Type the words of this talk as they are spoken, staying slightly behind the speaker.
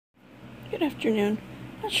Good afternoon.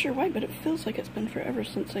 Not sure why, but it feels like it's been forever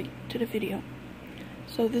since I did a video.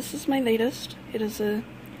 So this is my latest. It's a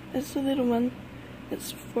little one.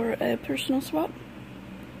 It's for a personal swap.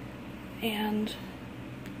 And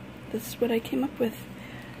this is what I came up with.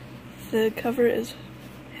 The cover is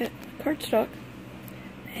cardstock.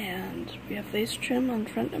 And we have lace trim on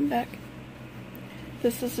front and back.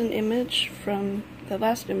 This is an image from the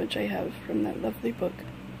last image I have from that lovely book.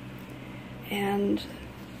 And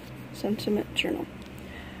sentiment journal.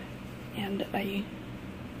 And I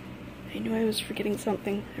knew I was forgetting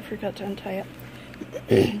something. I forgot to untie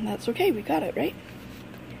it. That's okay, we got it, right?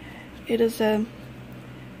 It is a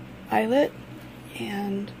eyelet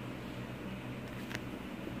and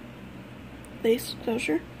lace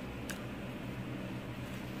closure.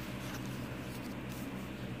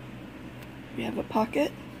 We have a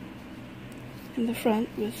pocket in the front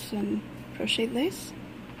with some crocheted lace.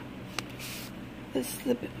 This is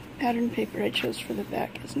the pattern paper I chose for the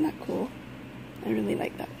back. Isn't that cool? I really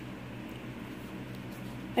like that.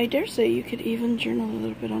 I dare say you could even journal a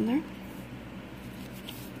little bit on there.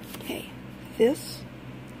 Okay, this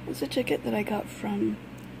is a ticket that I got from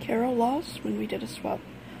Carol Laws when we did a swap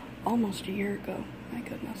almost a year ago. My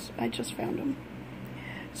goodness, I just found them.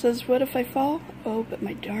 It says, "What if I fall? Oh, but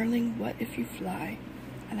my darling, what if you fly?"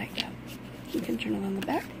 I like that. You can journal on the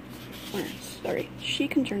back. Or, sorry, she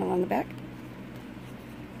can journal on the back.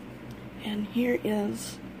 And here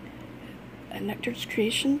is a Nectar's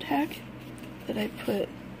Creation tag that I put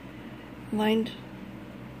lined,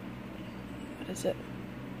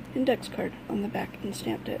 index card on the back and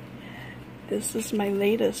stamped it. This is my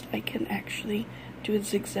latest. I can actually do a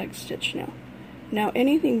zigzag stitch now. Now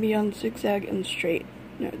anything beyond zigzag and straight,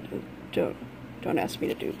 no, don't ask me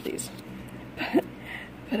to do, please.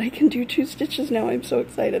 But I can do 2 stitches now. I'm so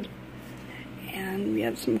excited. And we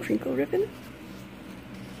have some crinkle ribbon.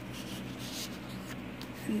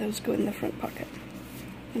 And those go in the front pocket.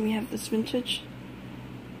 And we have this vintage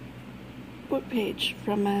book page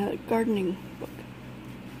from a gardening book.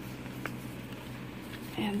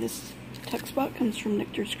 And this tuck spot comes from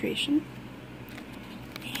Nectar's Creation.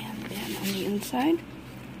 And then on the inside,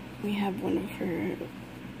 we have one of her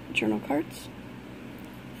journal cards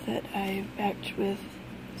that I backed with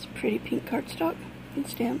this pretty pink cardstock and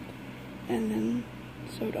stamped, and then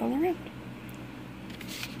sewed all around.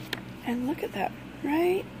 And look at that.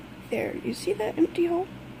 Right there. You see that empty hole?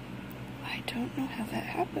 I don't know how that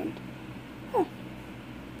happened. Huh.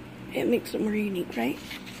 It makes it more unique, right?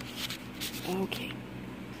 Okay.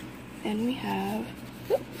 Then we have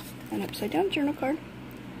an upside down journal card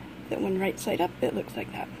that when right side up, it looks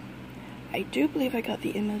like that. I do believe I got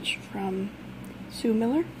the image from Sue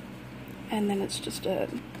Miller, and then it's just a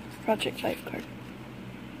Project Life card.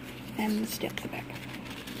 And stamp the back.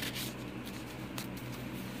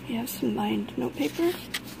 We have some lined note paper.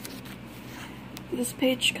 This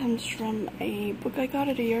page comes from a book I got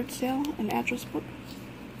at a yard sale, an address book.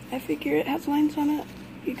 I figure it has lines on it.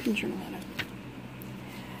 You can journal on it.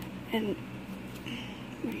 And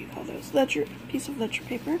what do you call those? Piece of ledger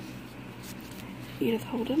paper. Edith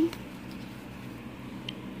Holden.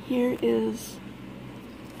 Here is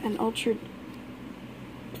an altered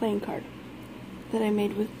playing card that I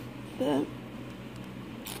made with the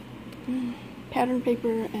pattern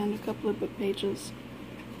paper and a couple of book pages,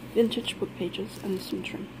 vintage book pages, and some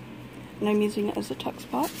trim. And I'm using it as a tuck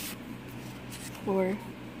spot for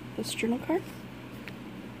this journal card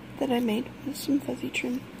that I made with some fuzzy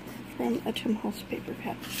trim from a Tim Holtz paper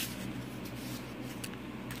pad.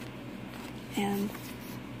 And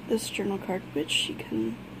this journal card, which she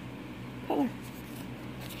can color.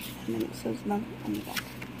 And then it says love on the back.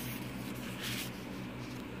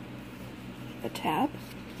 A tab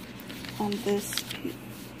on this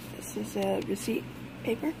is a receipt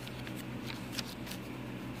paper,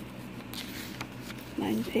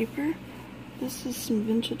 lined paper. This is some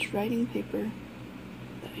vintage writing paper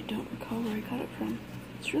that I don't recall where I got it from.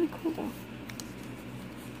 It's really cool though.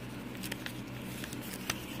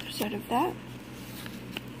 Other side of that,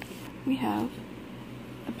 we have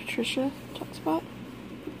a Patricia tuck spot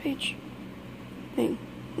page thing.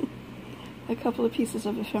 A couple of pieces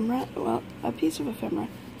of ephemera, well, a piece of ephemera.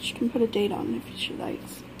 She can put a date on if she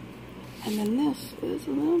likes. And then this is a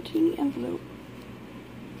little teeny envelope.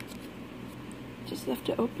 Just left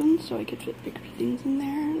it open so I could fit bigger things in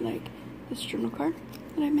there, like this journal card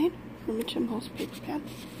that I made from a Tim Holtz paper pad.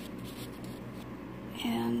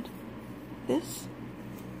 And this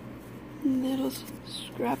little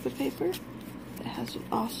scrap of paper that has an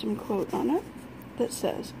awesome quote on it that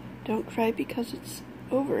says, "Don't cry because it's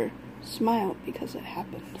over. Smile because it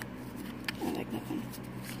happened." I like that one.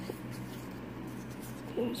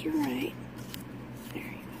 Close are right. There you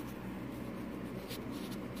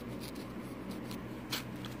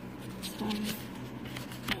go. Some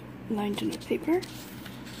lined note paper.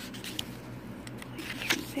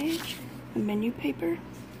 Turn page. A menu paper.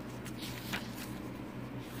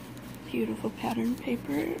 Beautiful pattern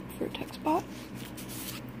paper for text spot.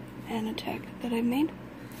 And a tag that I made.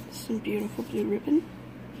 Some beautiful blue ribbon.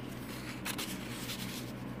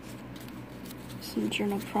 Some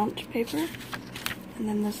journal prompt paper. And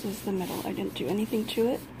then this is the middle. I didn't do anything to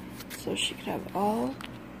it, so she could have all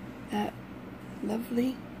that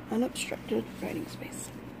lovely, unobstructed writing space.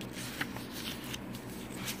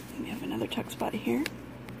 We have another tuck spot here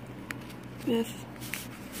with,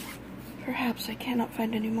 perhaps I cannot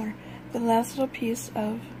find any more, the last little piece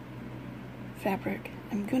of fabric.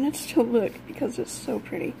 I'm gonna still look because it's so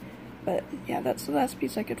pretty, but yeah, that's the last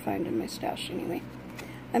piece I could find in my stash anyway.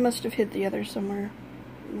 I must have hid the other somewhere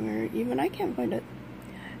where even I can't find it.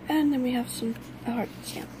 And then we have a heart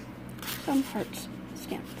stamp. Some hearts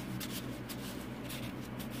stamped.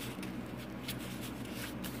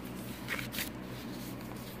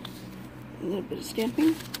 A little bit of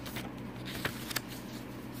stamping.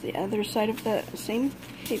 The other side of the same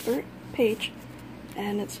paper page,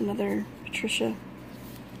 and it's another Patricia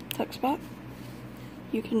tuck spot.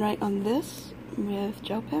 You can write on this with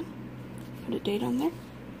gel pen, put a date on there.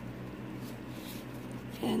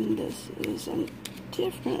 And this is a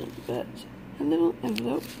different, but a little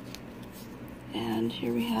envelope. And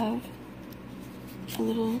here we have a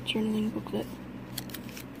little journaling booklet.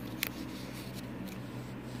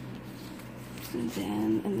 And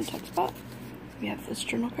then in the tuck spot, we have this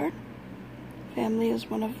journal card. Family is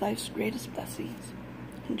one of life's greatest blessings.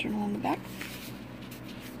 And journal on the back.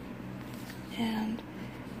 And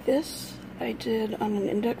this I did on an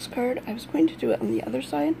index card. I was going to do it on the other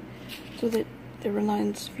side so that there were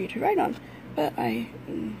lines for you to write on. But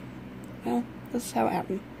well, this is how it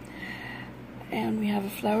happened. And we have a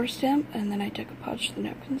flower stamp, and then I decoupaged the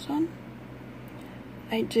napkins on.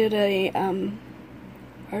 I did a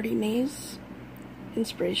Artie Mays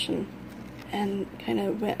inspiration and kind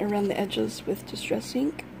of went around the edges with distress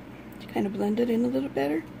ink to kind of blend it in a little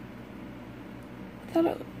better.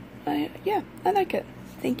 Yeah, I like it.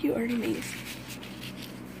 Thank you, Artie Mays.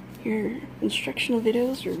 Your instructional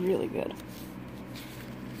videos are really good.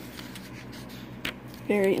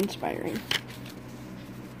 Very inspiring.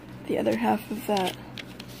 The other half of that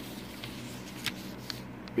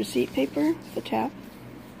receipt paper, the tab.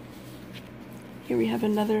 Here we have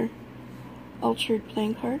another altered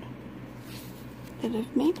playing card that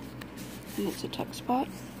I've made, and it's a tuck spot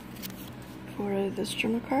for this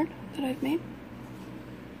journal card that I've made.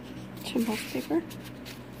 Tim Holtz paper,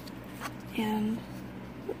 and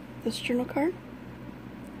this journal card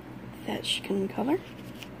that she can color,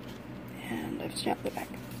 and I've stamped the back.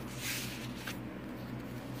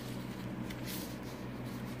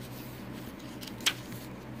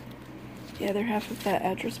 The other half of that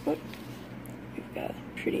address book, we've got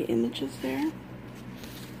pretty images there,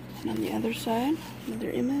 and on the other side, another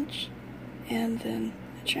image, and then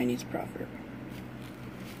a Chinese proverb.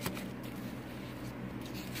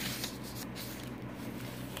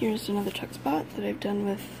 Here's another tuck spot that I've done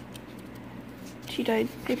with tea-dyed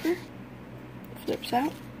paper. Flips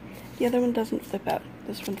out. The other one doesn't flip out.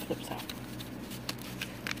 This one flips out.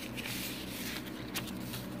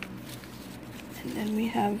 And then we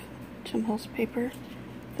have Tim Holtz paper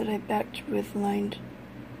that I backed with lined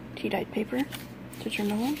tea-dyed paper to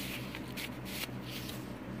journal on.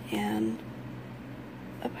 And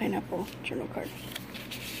a pineapple journal card.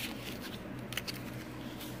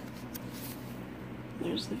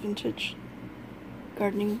 There's the vintage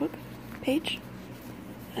gardening book page.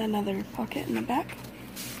 Another pocket in the back.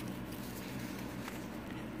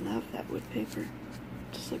 Love that wood paper.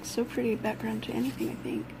 Just looks so pretty background to anything, I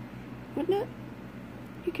think. Wouldn't it?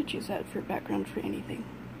 You could use that for background for anything.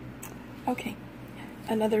 Okay.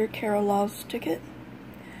 Another Carol Laws ticket.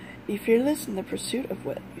 Be fearless in the pursuit of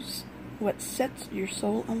what sets your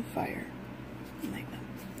soul on fire. Like that.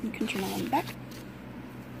 You can journal on the back.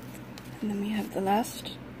 And then we have the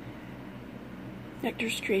last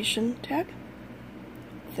Nectar's Creation tag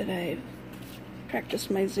that I've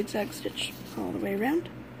practiced my zigzag stitch all the way around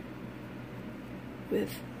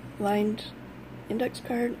with lined index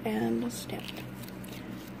card and a stamp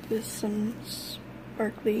with some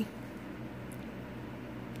sparkly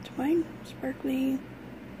twine, sparkly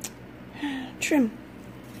trim,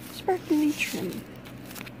 sparkly trim.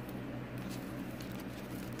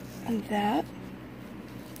 And that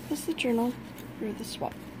is the journal for the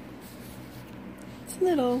swap. It's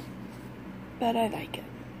little, but I like it.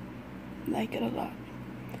 I like it a lot.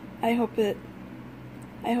 I hope it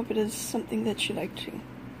I hope it is something that you like too.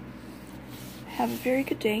 Have a very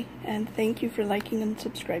good day, and thank you for liking and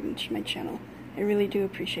subscribing to my channel. I really do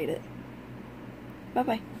appreciate it.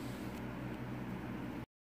 Bye-bye.